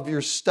him of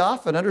your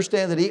stuff and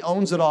understand that he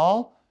owns it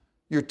all,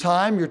 your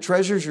time, your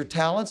treasures, your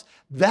talents,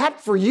 that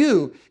for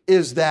you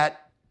is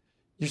that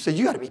you say,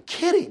 you got to be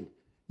kidding.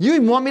 You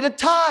even want me to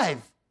tithe.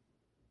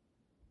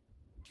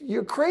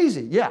 You're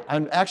crazy. Yeah,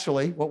 and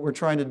actually what we're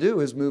trying to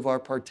do is move our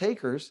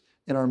partakers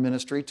in our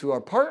ministry to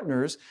our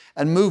partners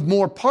and move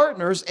more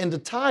partners into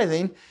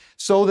tithing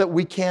so that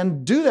we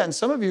can do that. And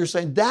some of you are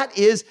saying, that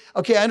is,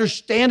 okay, I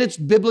understand it's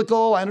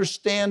biblical. I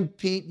understand,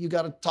 Pete, you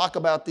got to talk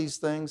about these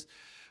things.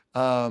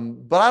 But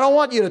I don't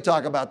want you to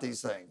talk about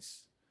these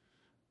things.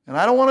 And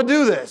I don't want to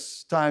do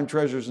this time,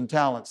 treasures, and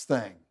talents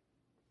thing.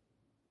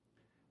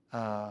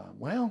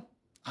 Well,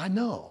 I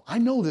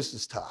know this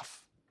is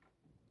tough.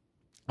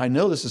 I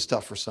know this is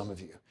tough for some of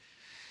you.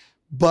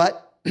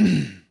 But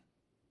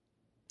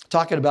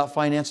talking about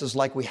finances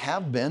like we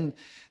have been,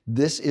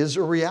 this is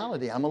a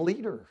reality. I'm a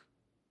leader.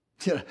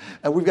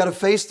 And we've got to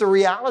face the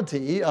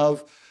reality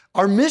of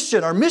our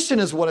mission. Our mission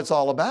is what it's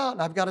all about.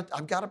 And I've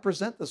got to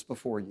present this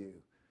before you.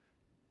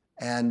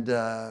 And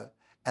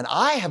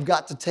I have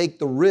got to take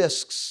the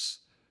risks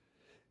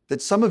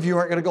that some of you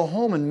aren't going to go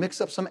home and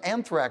mix up some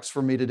anthrax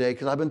for me today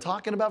because I've been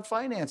talking about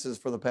finances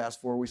for the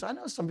past 4 weeks. I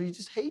know some of you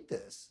just hate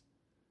this.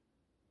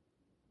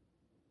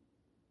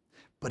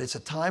 But it's a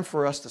time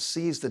for us to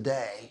seize the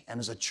day and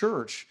as a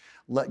church,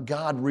 let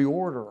God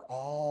reorder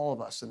all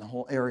of us in the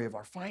whole area of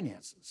our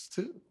finances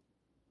too.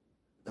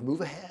 To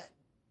move ahead.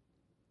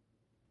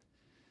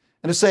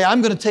 And to say,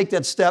 I'm going to take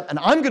that step and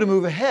I'm going to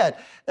move ahead.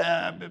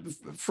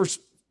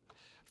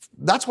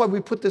 That's why we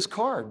put this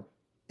card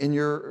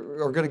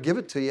are going to give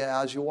it to you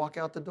as you walk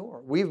out the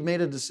door. We've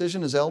made a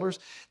decision as elders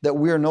that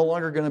we are no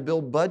longer going to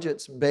build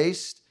budgets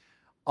based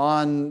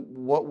on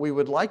what we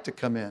would like to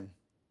come in.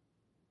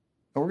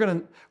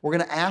 And we're going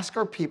to ask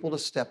our people to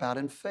step out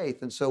in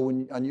faith. And so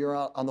when you're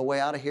on the way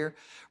out of here,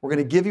 we're going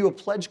to give you a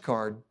pledge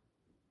card.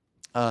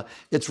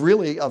 It's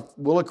really a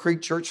Willow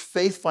Creek Church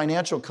faith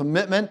financial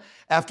commitment.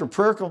 After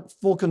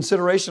prayerful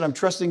consideration, I'm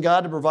trusting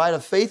God to provide a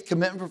faith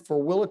commitment for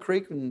Willow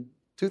Creek in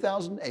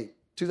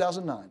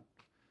 2009.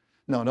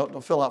 No,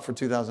 don't fill out for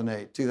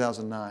 2008,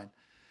 2009.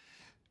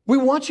 We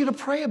want you to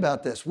pray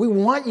about this. We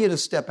want you to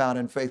step out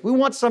in faith. We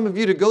want some of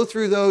you to go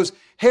through those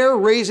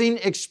hair-raising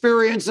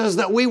experiences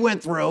that we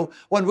went through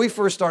when we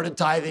first started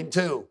tithing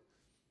too,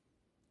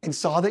 and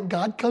saw that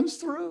God comes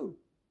through.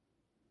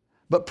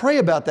 But pray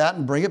about that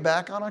and bring it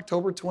back on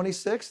October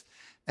 26th,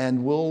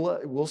 and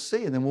we'll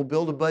see, and then we'll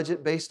build a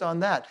budget based on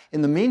that.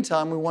 In the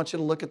meantime, we want you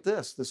to look at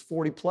this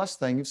 40-plus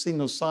thing. You've seen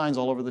those signs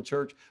all over the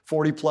church.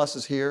 40-plus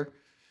is here.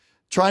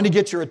 Trying to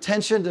get your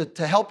attention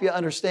to help you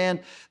understand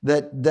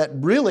that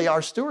really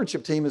our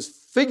stewardship team has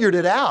figured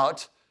it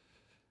out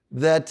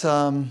that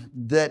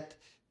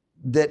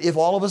if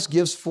all of us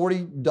gives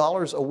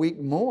 $40 a week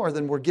more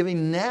than we're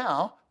giving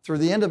now through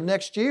the end of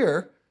next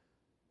year,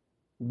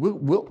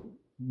 we'll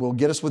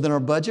get us within our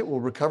budget.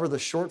 We'll recover the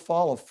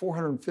shortfall of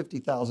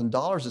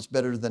 $450,000. It's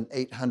better than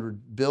 $800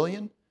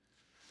 billion.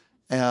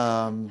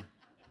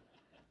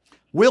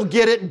 We'll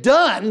get it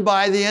done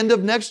by the end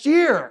of next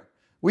year.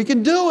 We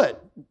can do it.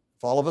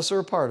 If all of us are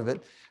a part of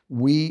it,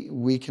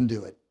 we can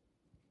do it.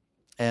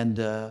 And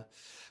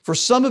for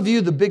some of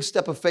you, the big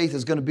step of faith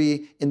is going to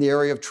be in the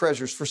area of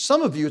treasures. For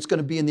some of you, it's going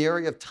to be in the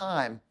area of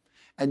time.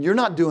 And you're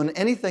not doing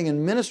anything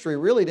in ministry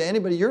really to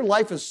anybody. Your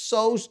life is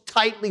so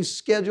tightly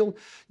scheduled.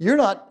 You're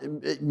not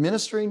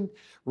ministering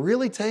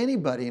really to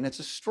anybody, and it's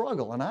a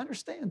struggle, and I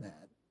understand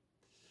that.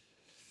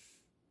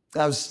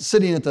 I was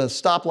sitting at the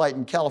stoplight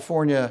in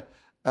California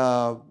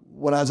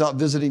when I was out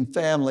visiting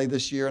family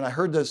this year, and I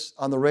heard this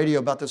on the radio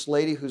about this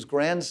lady whose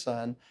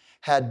grandson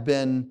had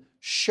been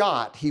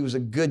shot. He was a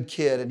good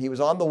kid, and he was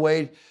on the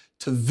way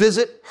to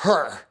visit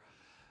her.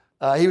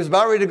 He was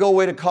about ready to go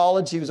away to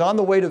college. He was on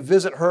the way to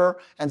visit her,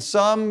 and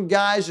some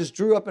guys just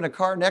drew up in a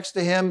car next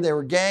to him. They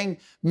were gang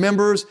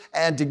members,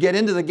 and to get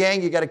into the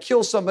gang, you got to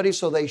kill somebody,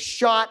 so they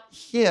shot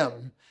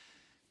him.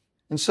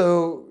 And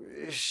so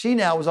she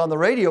now was on the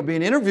radio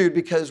being interviewed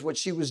because what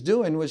she was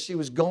doing was she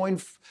was going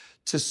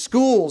to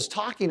schools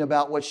talking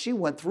about what she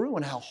went through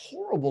and how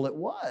horrible it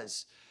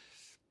was.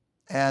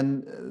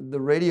 And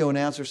the radio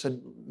announcer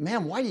said,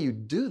 "Ma'am, why do you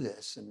do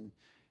this?" And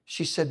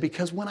she said,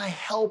 "Because when I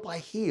help, I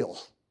heal.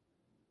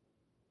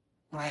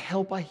 When I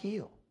help, I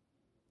heal."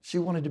 She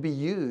wanted to be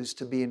used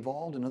to be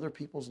involved in other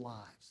people's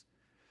lives.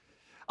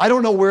 I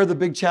don't know where the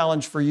big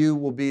challenge for you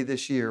will be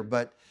this year,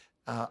 but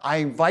I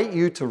invite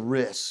you to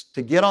risk,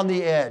 to get on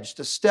the edge,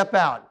 to step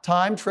out.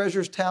 Time,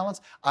 treasures, talents,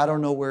 I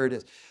don't know where it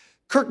is.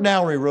 Kirk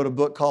Nowry wrote a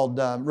book called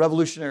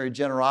Revolutionary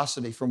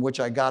Generosity, from which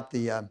I got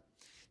the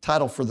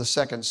title for the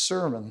second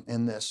sermon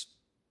in this.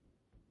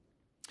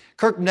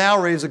 Kirk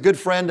Nowry is a good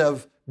friend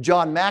of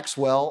John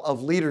Maxwell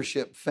of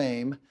leadership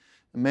fame.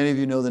 And many of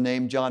you know the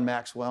name John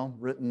Maxwell,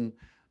 written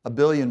 1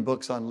 billion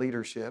books on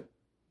leadership.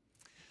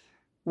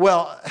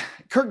 Well,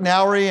 Kirk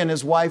Nowry and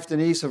his wife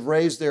Denise have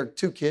raised their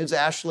 2 kids,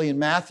 Ashley and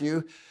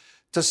Matthew,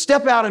 to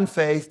step out in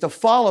faith, to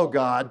follow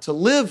God, to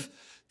live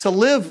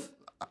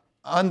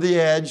on the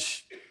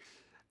edge.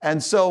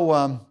 And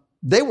so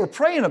they were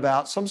praying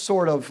about some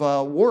sort of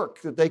work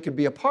that they could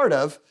be a part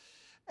of.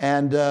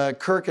 And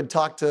Kirk had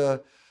talked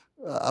to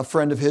a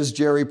friend of his,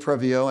 Jerry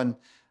Previo,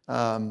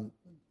 and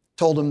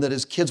told him that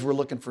his kids were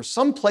looking for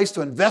some place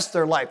to invest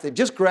their life. They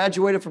just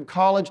graduated from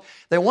college.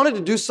 They wanted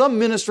to do some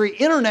ministry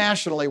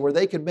internationally where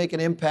they could make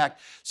an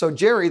impact. So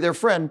Jerry, their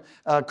friend,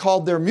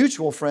 called their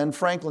mutual friend,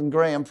 Franklin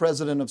Graham,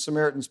 president of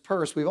Samaritan's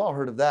Purse. We've all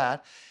heard of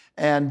that.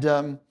 And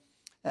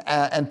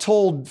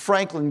told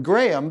Franklin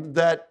Graham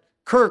that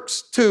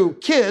Kirk's 2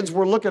 kids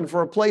were looking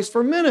for a place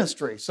for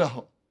ministry.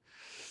 So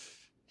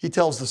He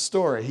tells the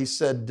story. He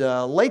said,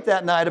 late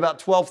that night, about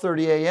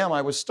 12:30 a.m.,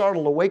 I was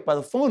startled awake by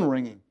the phone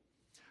ringing.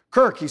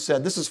 Kirk, he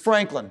said, this is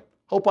Franklin.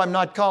 Hope I'm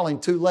not calling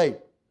too late.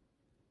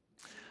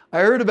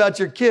 I heard about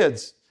your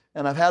kids,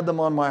 and I've had them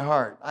on my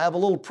heart. I have a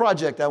little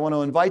project I want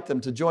to invite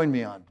them to join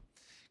me on.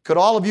 Could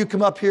all of you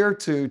come up here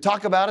to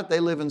talk about it?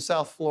 They live in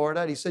South Florida.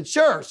 And he said,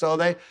 sure. So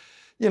they,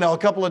 a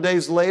couple of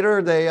days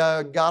later, they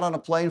got on a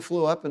plane,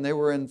 flew up, and they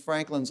were in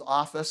Franklin's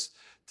office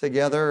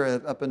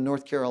together up in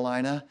North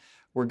Carolina,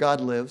 where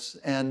God lives.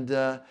 And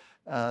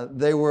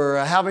they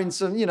were having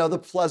some, the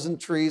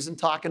pleasantries and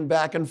talking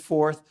back and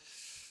forth.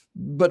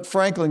 But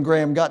Franklin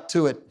Graham got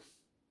to it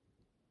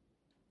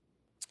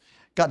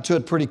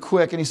pretty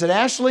quick. And he said,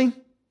 Ashley,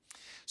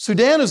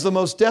 Sudan is the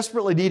most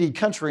desperately needy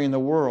country in the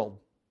world.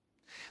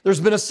 There's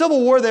been a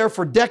civil war there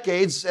for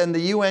decades, and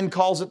the UN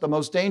calls it the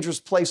most dangerous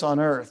place on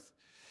earth.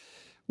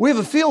 We have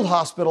a field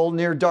hospital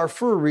near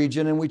Darfur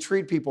region, and we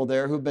treat people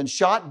there who've been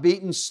shot,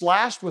 beaten,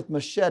 slashed with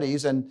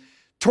machetes, and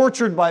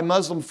tortured by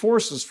Muslim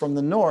forces from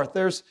the north.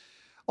 There's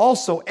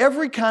also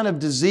every kind of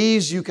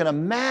disease you can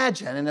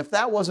imagine, and if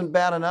that wasn't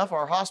bad enough,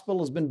 our hospital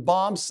has been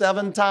bombed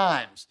 7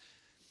 times.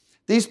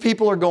 These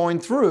people are going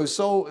through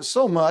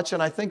so much,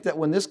 and I think that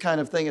when this kind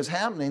of thing is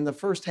happening, the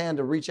first hand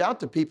to reach out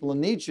to people in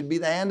need should be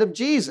the hand of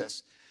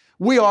Jesus.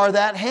 We are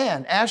that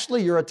hand.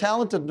 Ashley, you're a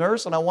talented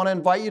nurse, and I want to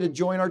invite you to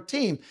join our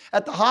team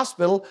at the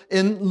hospital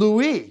in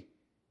Louis.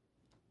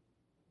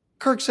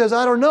 Kirk says,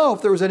 I don't know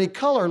if there was any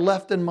color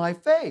left in my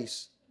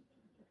face.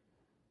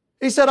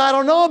 He said, I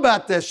don't know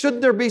about this.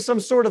 Shouldn't there be some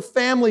sort of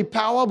family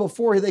powwow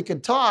before they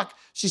could talk?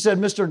 She said,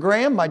 Mr.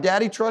 Graham, my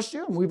daddy trusts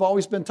you, and we've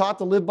always been taught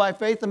to live by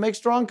faith and make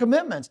strong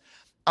commitments.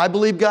 I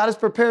believe God has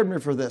prepared me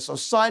for this, so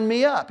sign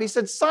me up. He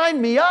said,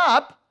 sign me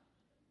up?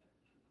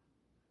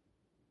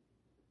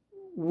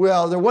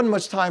 Well, there wasn't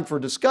much time for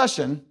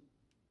discussion.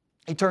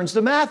 He turns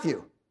to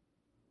Matthew.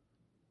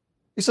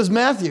 He says,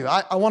 Matthew,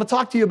 I want to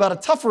talk to you about a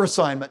tougher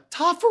assignment.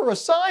 Tougher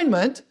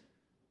assignment?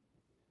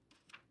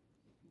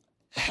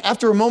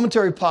 After a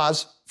momentary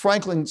pause,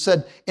 Franklin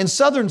said, in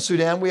southern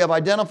Sudan, we have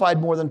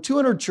identified more than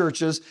 200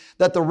 churches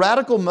that the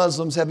radical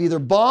Muslims have either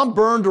bombed,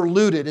 burned, or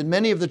looted. In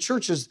many of the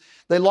churches,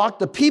 they locked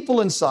the people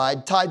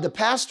inside, tied the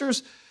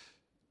pastors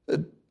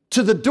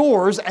to the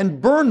doors,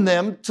 and burned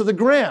them to the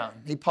ground.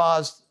 He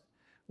paused,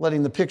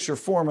 letting the picture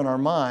form in our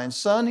minds.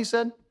 Son, he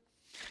said,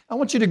 I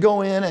want you to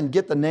go in and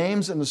get the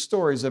names and the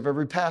stories of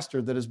every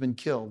pastor that has been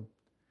killed.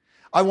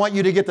 I want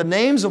you to get the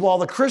names of all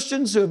the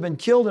Christians who have been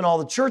killed in all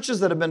the churches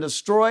that have been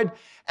destroyed,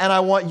 and I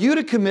want you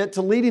to commit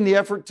to leading the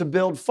effort to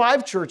build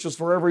 5 churches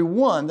for every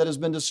one that has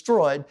been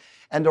destroyed,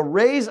 and to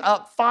raise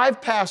up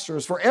 5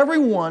 pastors for every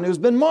one who's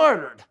been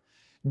martyred.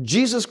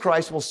 Jesus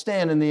Christ will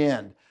stand in the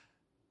end.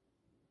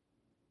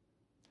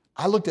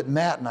 I looked at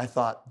Matt and I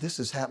thought, this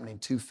is happening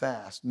too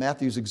fast.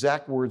 Matthew's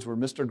exact words were,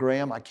 Mr.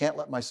 Graham, I can't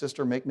let my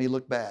sister make me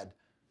look bad.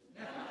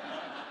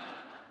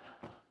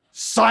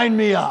 Sign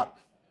me up.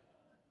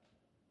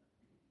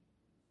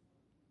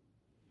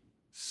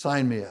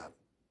 Sign me up.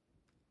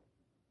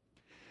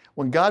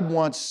 When God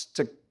wants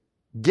to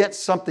get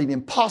something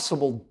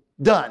impossible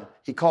done,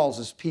 He calls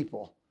His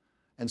people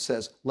and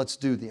says, let's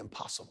do the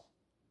impossible.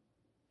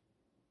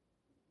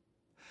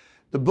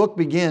 The book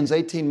begins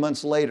 18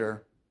 months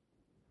later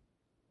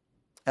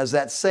as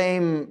that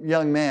same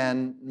young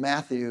man,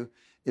 Matthew,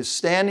 is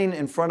standing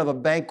in front of a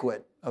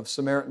banquet of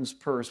Samaritan's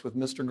Purse with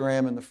Mr.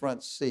 Graham in the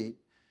front seat.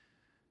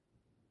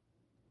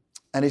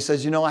 And he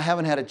says, I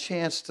haven't had a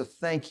chance to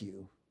thank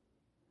you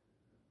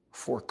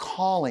for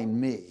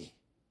calling me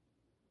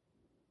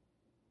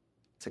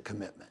to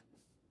commitment,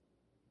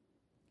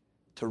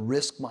 to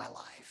risk my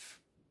life.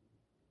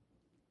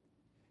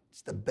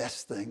 It's the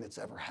best thing that's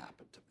ever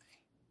happened to me.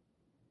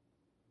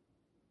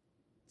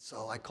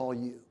 So I call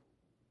you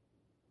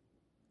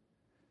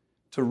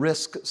to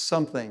risk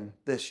something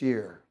this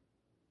year.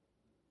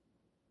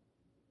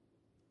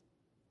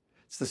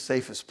 It's the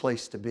safest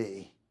place to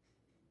be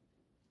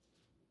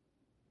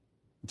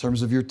in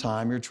terms of your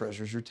time, your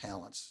treasures, your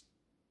talents.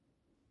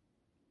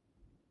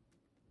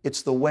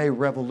 It's the way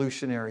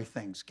revolutionary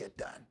things get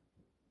done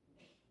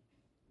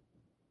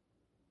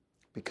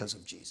because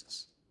of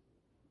Jesus.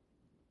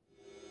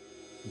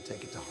 And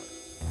take it to heart.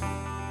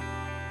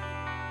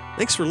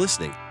 Thanks for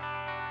listening.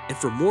 And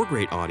for more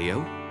great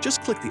audio,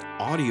 just click the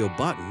audio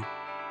button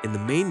in the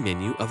main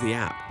menu of the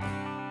app.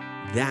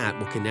 That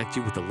will connect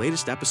you with the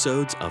latest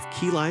episodes of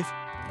Key Life,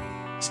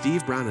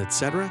 Steve Brown,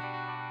 etc.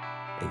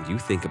 And you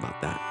think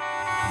about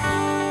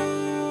that.